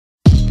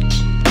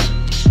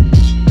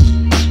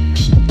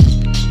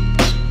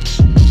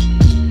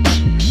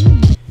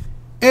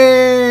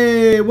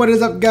what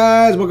is up,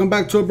 guys? Welcome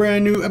back to a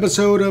brand new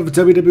episode of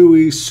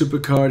WWE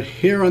Supercard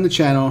here on the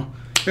channel.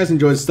 If you guys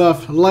enjoyed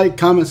stuff, like,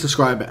 comment,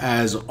 subscribe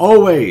as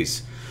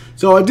always.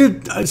 So I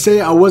did say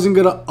I wasn't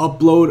going to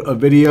upload a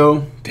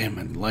video. Damn,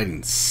 my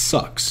lighting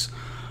sucks.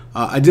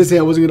 I did say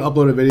I wasn't going to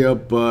upload a video,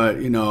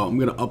 but, you know, I'm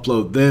going to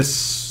upload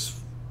this.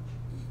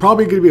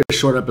 Probably going to be a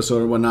short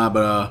episode or whatnot,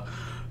 but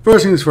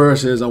first things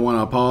first is I want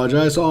to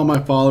apologize to all my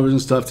followers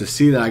and stuff to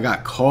see that I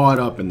got caught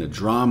up in the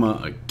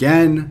drama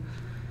again.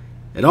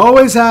 It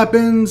always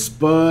happens,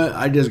 but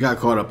I just got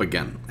caught up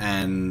again.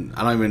 And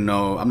I don't even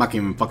know, I'm not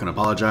going to even fucking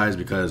apologize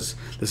because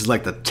this is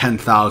like the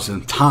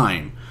 10,000th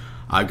time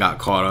I got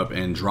caught up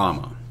in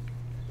drama.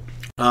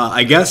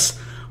 I guess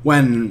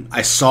when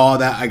I saw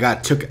that I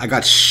got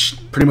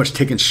pretty much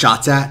taken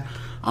shots at,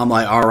 I'm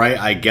like, all right,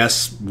 I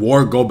guess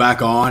war go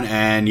back on.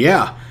 And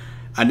yeah,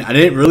 I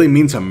didn't really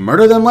mean to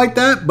murder them like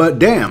that, but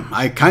damn,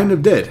 I kind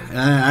of did. And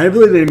I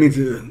really didn't mean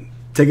to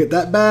take it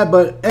that bad,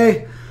 but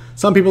hey,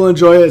 some people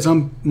enjoy it.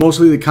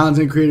 Mostly the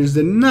content creators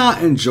did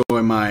not enjoy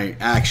my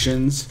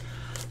actions,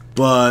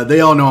 but they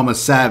all know I'm a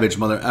savage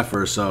mother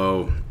effer,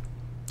 so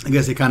I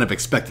guess they kind of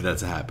expected that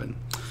to happen.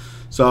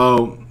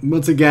 So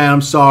once again,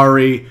 I'm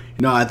sorry.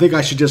 You know, I think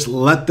I should just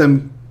let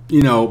them,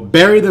 you know,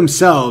 bury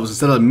themselves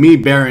instead of me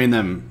burying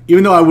them.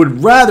 Even though I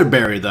would rather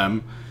bury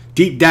them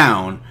deep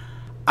down,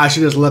 I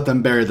should just let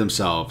them bury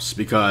themselves,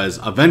 because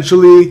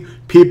eventually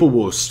people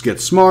will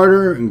get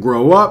smarter and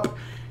grow up,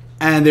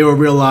 and they will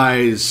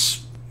realize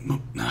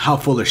how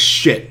full of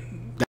shit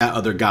that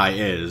other guy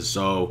is.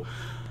 So,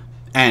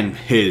 and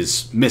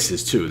his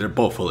missus too, they're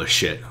both full of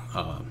shit,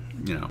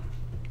 you know.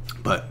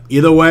 But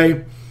either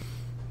way,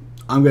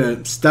 I'm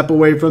gonna step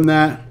away from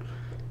that,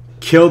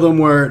 kill them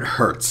where it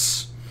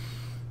hurts,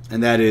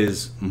 and that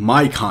is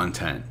my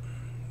content.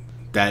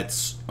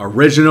 That's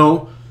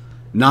original,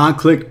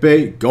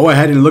 non-clickbait. Go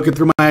ahead and look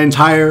through my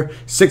entire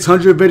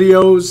 600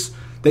 videos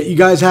that you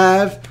guys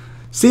have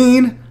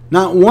seen.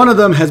 Not one of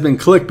them has been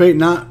clickbait,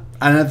 and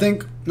I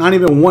think not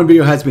even one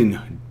video has been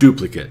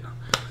duplicate.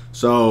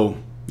 So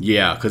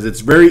yeah, because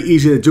it's very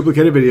easy to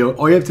duplicate a video.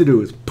 All you have to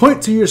do is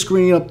point to your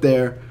screen up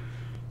there,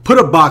 put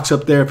a box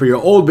up there for your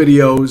old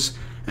videos,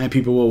 and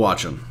people will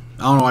watch them.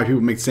 I don't know why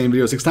people make the same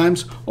video 6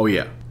 times. Oh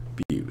yeah,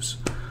 views.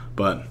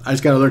 But I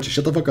just gotta learn to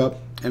shut the fuck up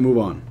and move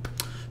on.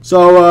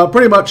 So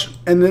pretty much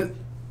in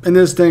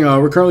this thing,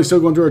 we're currently still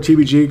going through our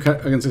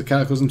TBG against the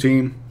Cataclysm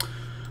team.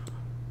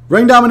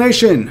 Ring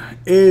Domination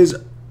is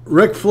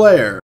Ric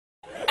Flair.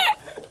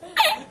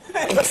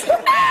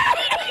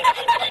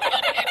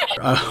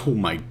 Oh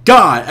my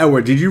God,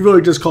 Edward, did you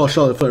really just call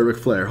Charlotte Flair Ric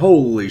Flair?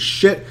 Holy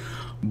shit.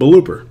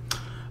 Blooper.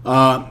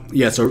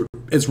 Yeah, so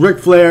it's Ric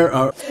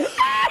Flair.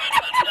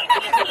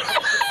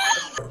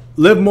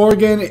 Liv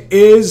Morgan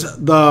is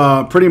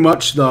pretty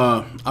much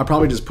I'll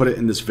probably just put it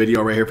in this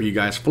video right here for you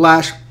guys.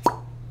 Flash.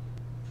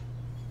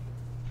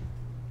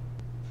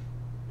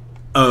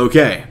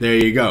 Okay, there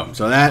you go.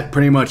 So that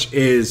pretty much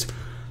is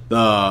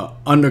the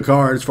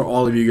undercards for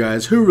all of you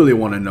guys who really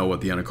want to know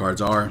what the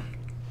undercards are.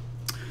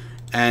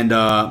 And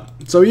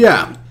so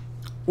yeah,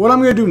 what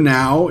I'm going to do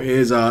now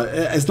is,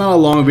 it's not a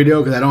long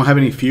video because I don't have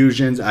any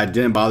fusions. I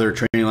didn't bother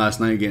training last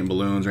night, getting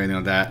balloons or anything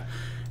like that.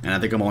 And I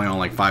think I'm only on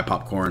like 5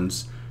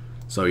 popcorns.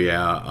 So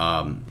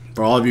yeah,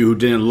 for all of you who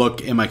didn't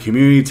look in my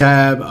community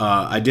tab,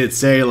 I did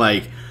say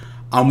like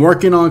I'm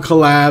working on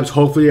collabs.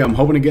 Hopefully, I'm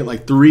hoping to get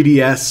like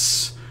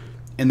 3DS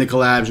in the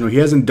collabs. You know, he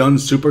hasn't done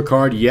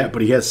Supercard yet,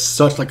 but he has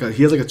such like a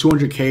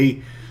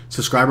 200K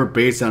subscriber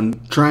base. And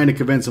I'm trying to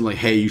convince him like,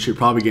 hey, you should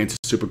probably get into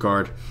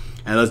Supercard.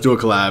 And let's do a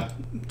collab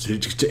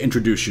to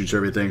introduce you to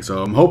everything.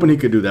 So I'm hoping he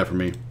could do that for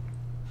me.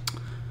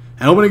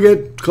 And hoping to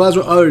get collabs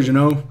with others, you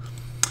know.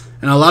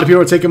 And a lot of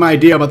people are taking my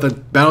idea about the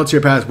Battle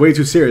Tier Pass way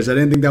too serious. I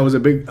didn't think that was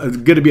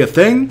going to be a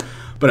thing.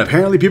 But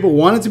apparently people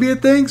want it to be a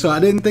thing. So I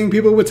didn't think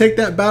people would take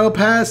that Battle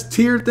Pass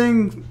tier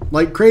thing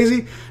like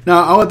crazy.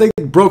 Now, I would think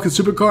Broken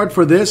Supercard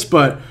for this.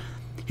 But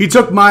he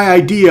took my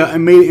idea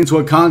and made it into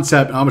a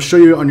concept. And I'm going to show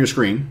you on your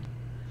screen.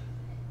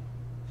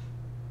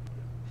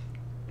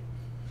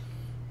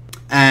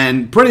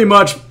 And pretty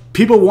much,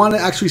 people want to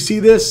actually see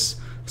this.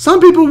 Some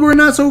people were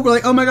not so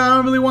like, oh my God, I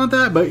don't really want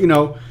that. But, you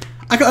know,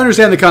 I can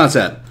understand the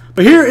concept.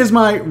 But here is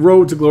my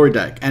Road to Glory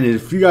deck. And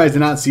if you guys did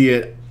not see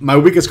it, my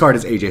weakest card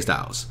is AJ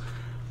Styles.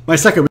 My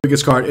second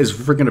weakest card is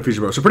freaking the Future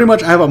Bro. So pretty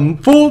much, I have a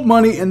full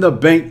money in the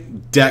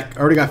bank deck.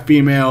 I already got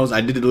females. I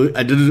did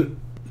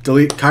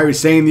delete Kairi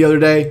Sane the other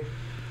day.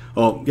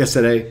 Well,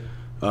 yesterday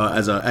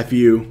as a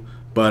FU.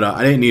 But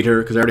I didn't need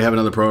her because I already have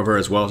another pro of her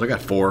as well. So I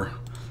got 4.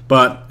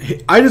 But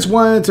I just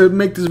wanted to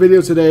make this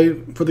video today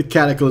for the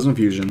Cataclysm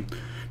Fusion.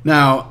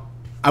 Now,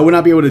 I would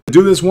not be able to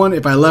do this one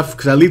if I left,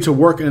 because I leave to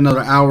work in another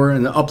hour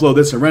and to upload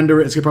this and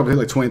render it. It's going to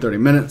probably take like 20-30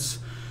 minutes.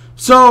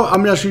 So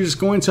I'm actually just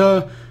going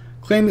to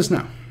claim this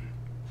now.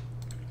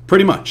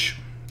 Pretty much.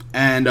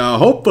 And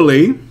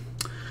hopefully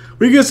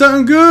we get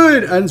something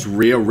good. And it's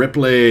Rhea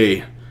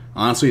Ripley.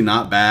 Honestly,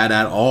 not bad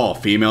at all.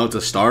 Female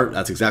to start.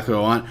 That's exactly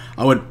what I want.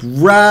 I would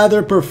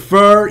rather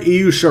prefer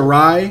Io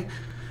Shirai,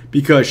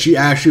 because she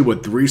actually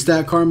would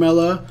 3-stack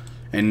Carmella,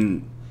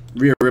 and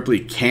Rhea Ripley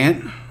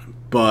can't.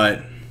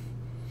 but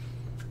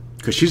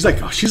because she's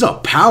like, oh, she's a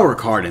power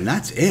card, and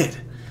that's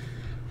it.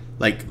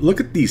 Like, look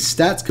at these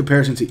stats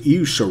comparison to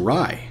Io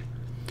Shirai.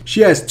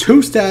 She has 2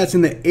 stats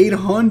in the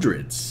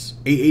 800s,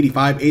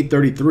 885,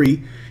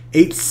 833,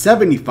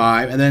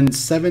 875, and then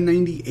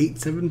 798,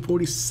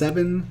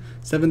 747,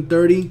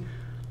 730.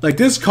 Like,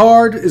 this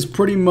card is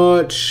pretty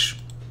much,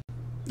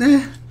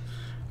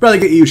 rather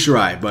get Io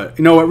Shirai, but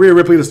you know what, Rhea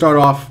Ripley to start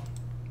off,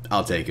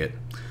 I'll take it.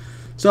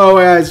 So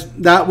guys,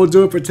 that will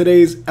do it for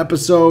today's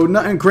episode.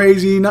 Nothing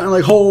crazy, nothing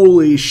like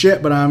holy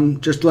shit, but I'm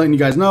just letting you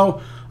guys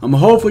know. I'm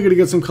hopefully going to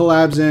get some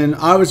collabs in.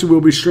 Obviously,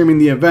 we'll be streaming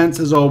the events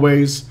as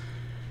always.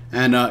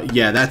 And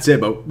yeah, that's it.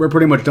 But we're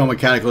pretty much done with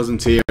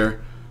Cataclysms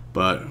here.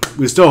 But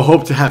we still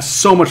hope to have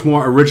so much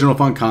more original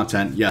fun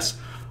content. Yes,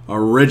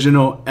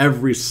 original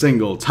every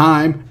single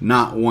time,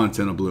 not once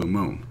in a blue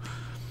moon.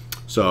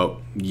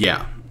 So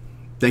yeah,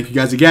 thank you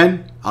guys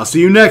again. I'll see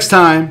you next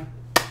time.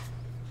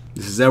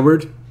 This is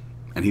Edward,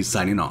 and he's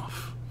signing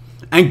off.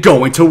 And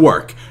going to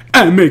work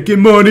and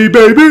making money,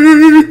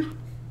 baby!